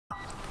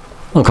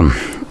Welcome.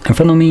 In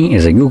front of me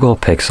is a Google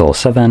Pixel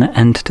 7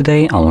 and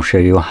today I'll show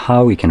you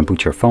how you can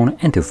boot your phone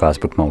into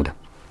Fastboot mode.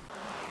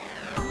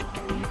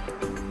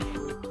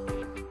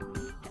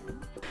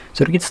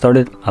 So to get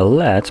started,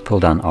 let's pull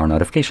down our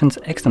notifications,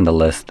 extend the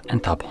list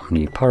and tap on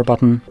the power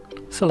button,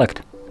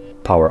 select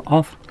power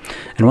off,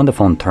 and when the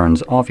phone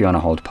turns off you want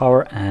to hold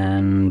power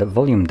and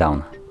volume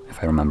down,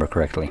 if I remember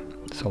correctly.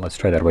 So let's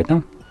try that right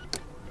now.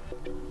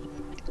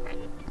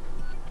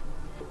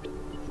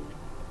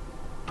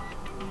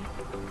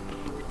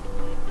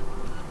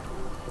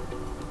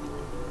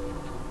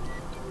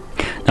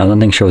 Now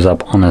nothing shows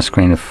up on the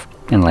screen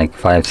in like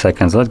 5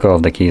 seconds. Let go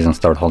of the keys and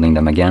start holding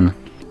them again.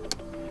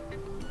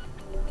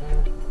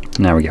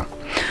 There we go.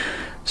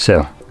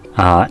 So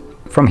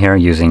from here,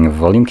 using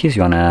volume keys,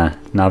 you want to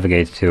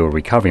navigate to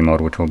recovery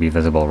mode, which will be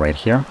visible right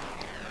here.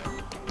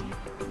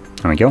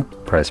 There we go.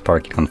 Press power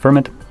key, confirm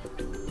it.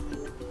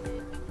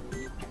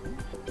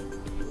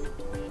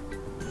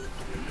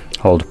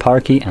 Hold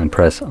power key and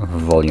press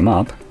volume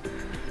up.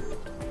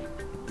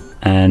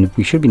 And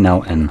we should be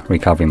now in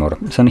recovery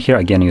mode. So in here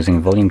again,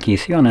 using volume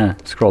keys, you wanna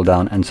scroll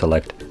down and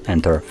select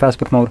enter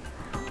Fastboot mode,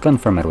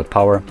 confirm it with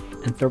power,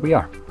 and there we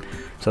are.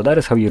 So that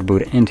is how you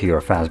boot into your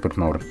Fastboot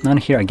mode. And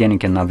here again, you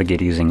can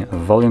navigate using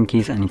volume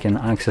keys and you can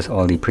access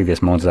all the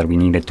previous modes that we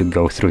needed to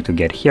go through to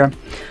get here.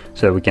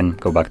 So we can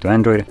go back to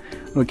Android,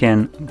 we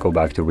can go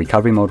back to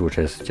recovery mode, which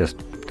is just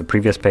the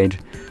previous page.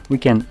 We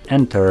can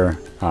enter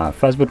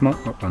Fastboot mode,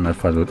 or not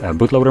Fastboot,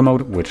 bootloader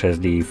mode, which is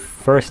the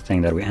first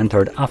thing that we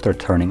entered after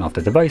turning off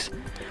the device.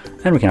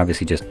 And we can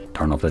obviously just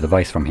turn off the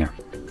device from here.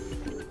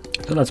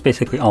 So that's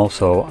basically all.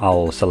 So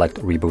I'll select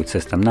reboot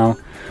system now,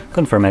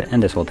 confirm it,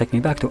 and this will take me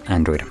back to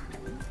Android.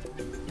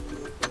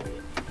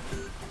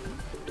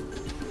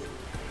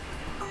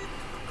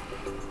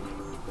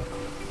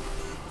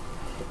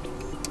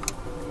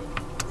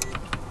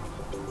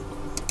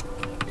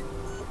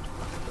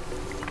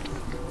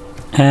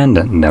 And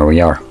there we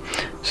are.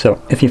 So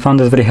if you found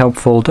this video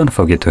helpful, don't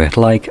forget to hit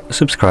like,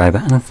 subscribe,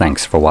 and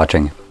thanks for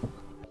watching.